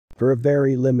For a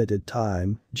very limited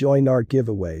time, join our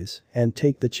giveaways and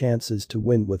take the chances to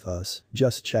win with us.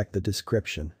 Just check the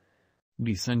description.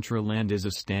 Decentraland is a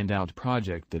standout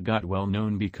project that got well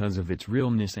known because of its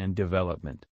realness and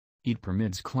development. It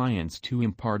permits clients to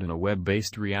impart in a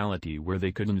web-based reality where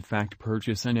they could in fact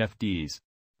purchase NFTs.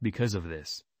 Because of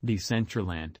this,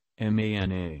 Decentraland,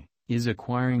 MANA, is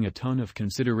acquiring a ton of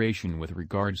consideration with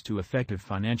regards to effective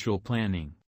financial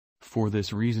planning. For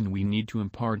this reason we need to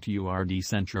impart to you our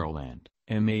Decentraland,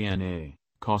 MANA,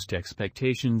 cost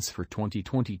expectations for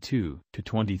 2022 to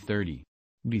 2030.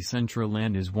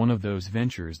 Decentraland is one of those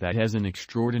ventures that has an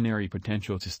extraordinary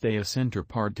potential to stay a center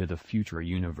part to the future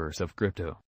universe of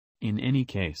crypto. In any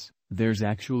case, there's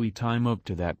actually time up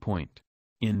to that point.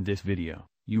 In this video,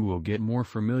 you will get more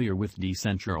familiar with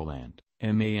Decentraland,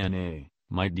 MANA.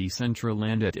 Might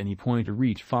Decentraland at any point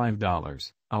reach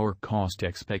 $5, our cost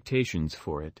expectations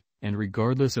for it, and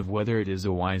regardless of whether it is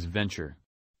a wise venture.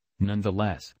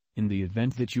 Nonetheless, in the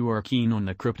event that you are keen on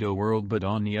the crypto world but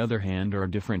on the other hand are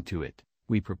different to it,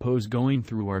 we propose going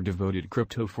through our devoted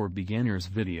Crypto for Beginners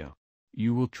video.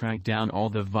 You will track down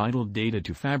all the vital data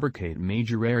to fabricate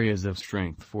major areas of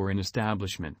strength for an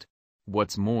establishment.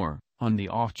 What's more, on the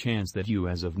off chance that you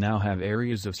as of now have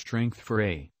areas of strength for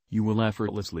you will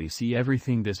effortlessly see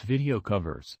everything this video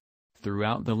covers.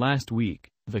 Throughout the last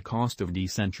week, the cost of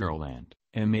Decentraland,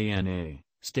 MANA,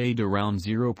 stayed around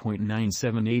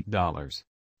 $0.978.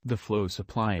 The flow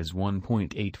supply is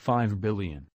 $1.85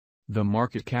 billion. The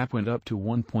market cap went up to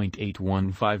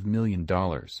 $1.815 million.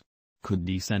 Could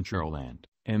Decentraland,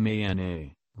 MANA,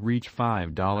 reach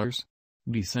 $5?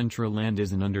 Decentraland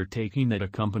is an undertaking that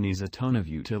accompanies a ton of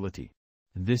utility.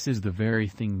 This is the very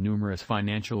thing numerous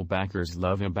financial backers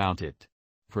love about it.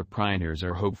 Proprietors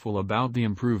are hopeful about the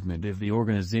improvement of the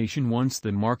organization once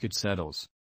the market settles.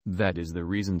 That is the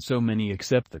reason so many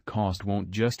accept the cost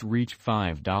won't just reach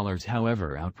 $5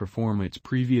 however outperform its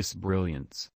previous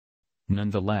brilliance.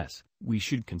 Nonetheless, we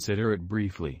should consider it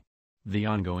briefly. The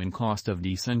ongoing cost of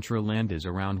Decentraland is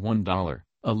around $1,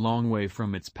 a long way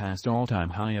from its past all-time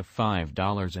high of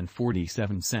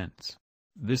 $5.47.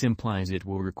 This implies it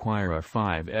will require a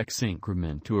 5x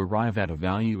increment to arrive at a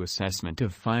value assessment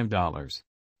of $5.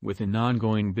 With an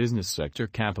ongoing business sector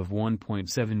cap of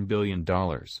 $1.7 billion,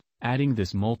 adding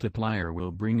this multiplier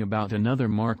will bring about another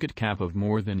market cap of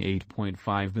more than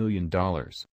 $8.5 billion.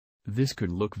 This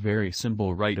could look very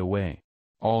simple right away.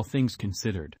 All things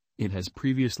considered, it has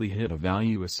previously hit a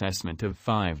value assessment of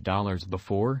 $5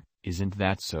 before, isn't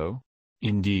that so?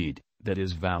 Indeed, that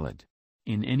is valid.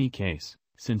 In any case,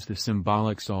 since the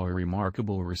symbolic saw a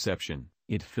remarkable reception,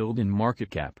 it filled in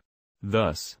market cap.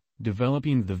 Thus,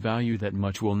 developing the value that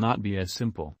much will not be as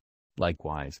simple.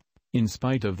 Likewise, in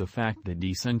spite of the fact that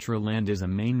Decentraland is a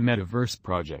main metaverse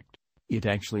project, it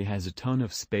actually has a ton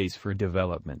of space for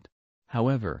development.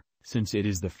 However, since it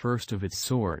is the first of its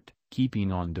sort,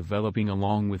 keeping on developing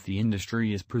along with the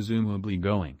industry is presumably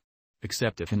going.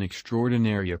 Except if an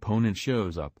extraordinary opponent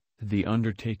shows up, the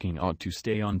undertaking ought to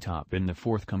stay on top in the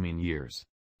forthcoming years.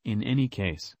 In any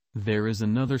case, there is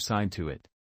another side to it.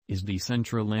 Is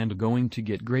Decentraland going to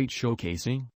get great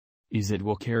showcasing?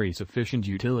 Will carry sufficient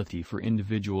utility for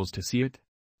individuals to see it?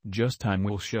 Just time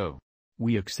will show.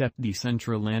 We accept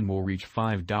Decentraland will reach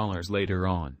 $5 later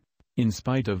on, in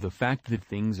spite of the fact that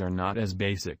things are not as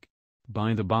basic.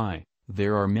 By the by,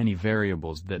 there are many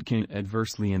variables that can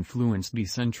adversely influence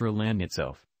Decentraland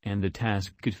itself, and the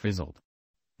task could fizzle.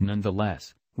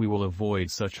 Nonetheless, we will avoid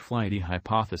such flighty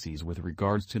hypotheses with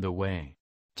regards to the way.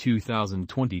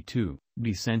 2022,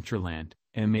 Decentraland,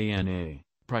 MANA,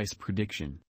 price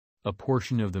prediction. A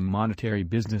portion of the monetary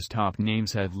business top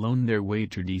names have loaned their way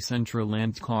to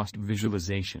Decentraland's cost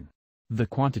visualization. The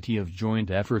quantity of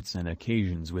joint efforts and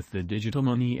occasions with the digital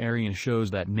money area shows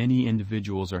that many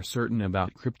individuals are certain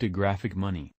about cryptographic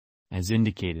money. As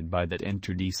indicated by that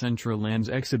Enter Decentraland's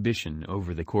exhibition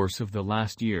over the course of the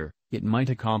last year, it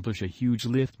might accomplish a huge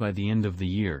lift by the end of the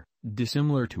year,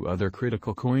 dissimilar to other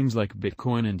critical coins like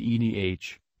Bitcoin and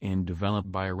ETH, and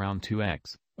develop by around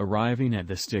 2x, arriving at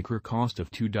the sticker cost of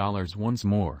 $2 once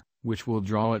more, which will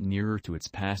draw it nearer to its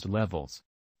past levels.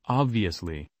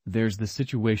 Obviously, there's the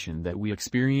situation that we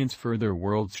experience further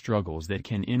world struggles that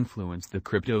can influence the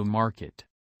crypto market.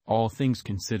 All things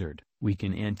considered, we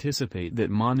can anticipate that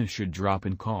mana should drop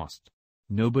in cost.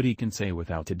 Nobody can say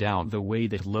without a doubt the way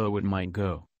that low it might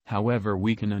go, however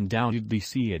we can undoubtedly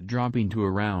see it dropping to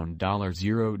around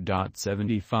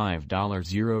 $0.75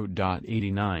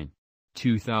 $0.89.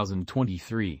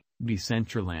 2023,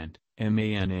 Decentraland,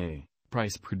 MANA,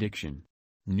 price prediction.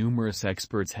 Numerous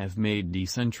experts have made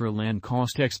Decentraland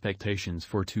cost expectations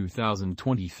for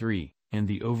 2023, and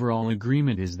the overall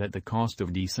agreement is that the cost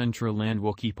of Decentraland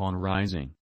will keep on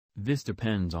rising. This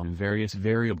depends on various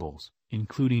variables,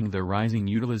 including the rising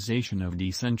utilization of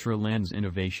Decentraland's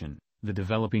innovation, the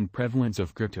developing prevalence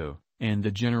of crypto, and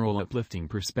the general uplifting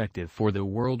perspective for the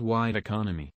worldwide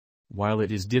economy. While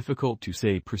it is difficult to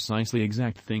say precisely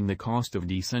exact thing the cost of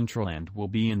Decentraland will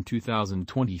be in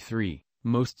 2023,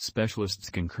 most specialists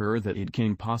concur that it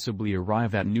can possibly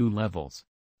arrive at new levels.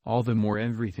 All the more,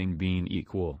 everything being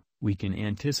equal, we can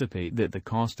anticipate that the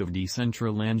cost of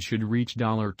Decentraland should reach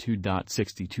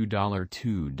 $2.62 to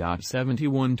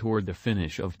 $2.71 toward the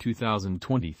finish of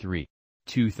 2023.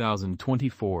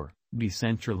 2024,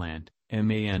 Decentraland,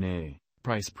 MANA,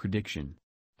 price prediction.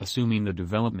 Assuming the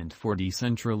development for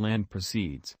Decentraland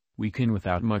proceeds, we can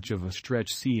without much of a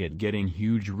stretch see it getting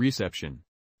huge reception.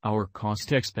 Our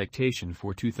cost expectation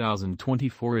for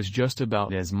 2024 is just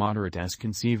about as moderate as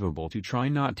conceivable to try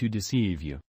not to deceive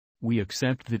you. We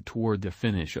accept that toward the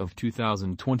finish of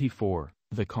 2024,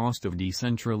 the cost of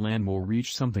Decentraland will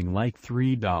reach something like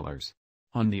 $3.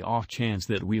 On the off chance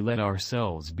that we let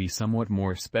ourselves be somewhat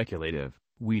more speculative,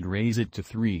 we'd raise it to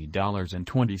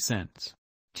 $3.20.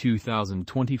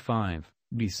 2025,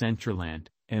 Decentraland,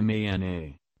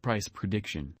 MANA, price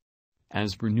prediction.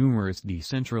 As per numerous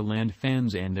Decentraland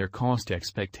fans and their cost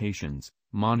expectations,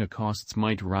 MANA costs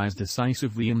might rise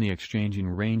decisively in the exchanging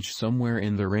range somewhere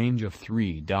in the range of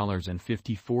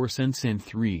 $3.54 and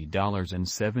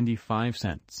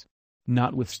 $3.75.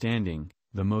 Notwithstanding,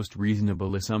 the most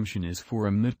reasonable assumption is for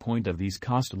a midpoint of these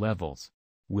cost levels.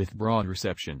 With broad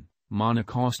reception, MANA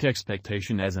cost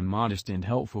expectation as a modest and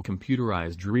helpful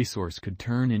computerized resource could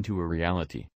turn into a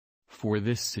reality. For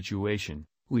this situation,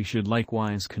 we should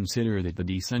likewise consider that the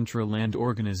Decentraland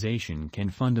organization can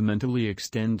fundamentally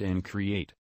extend and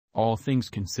create. All things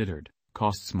considered,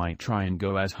 costs might try and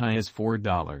go as high as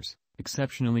 $4,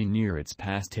 exceptionally near its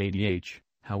past ADH,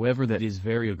 however that is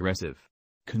very aggressive.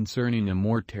 Concerning a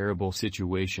more terrible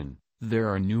situation, there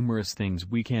are numerous things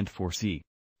we can't foresee,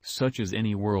 such as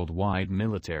any worldwide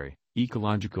military,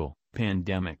 ecological,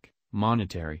 pandemic,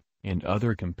 monetary, and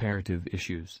other comparative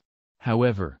issues.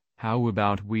 However, how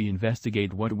about we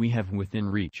investigate what we have within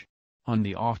reach? On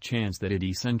the off chance that a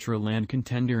Decentraland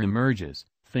contender emerges,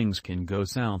 things can go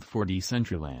south for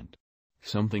Decentraland.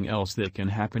 Something else that can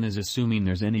happen is assuming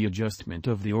there's any adjustment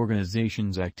of the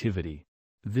organization's activity.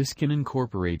 This can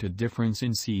incorporate a difference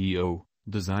in CEO,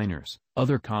 designers,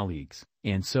 other colleagues,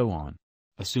 and so on.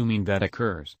 Assuming that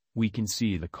occurs, we can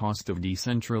see the cost of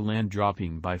Decentraland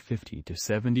dropping by 50 to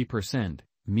 70%,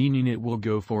 meaning it will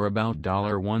go for about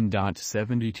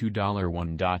 $1.70 to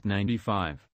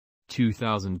 $1.95.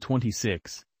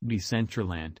 2026,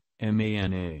 Decentraland,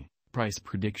 MANA, price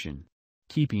prediction.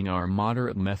 Keeping our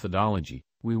moderate methodology,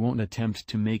 we won't attempt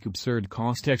to make absurd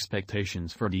cost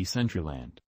expectations for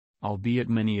Decentraland. Albeit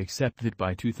many accept that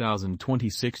by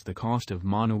 2026 the cost of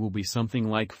MANA will be something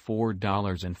like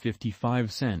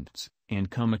 $4.55, and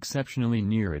come exceptionally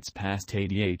near its past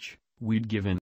ADH, we'd given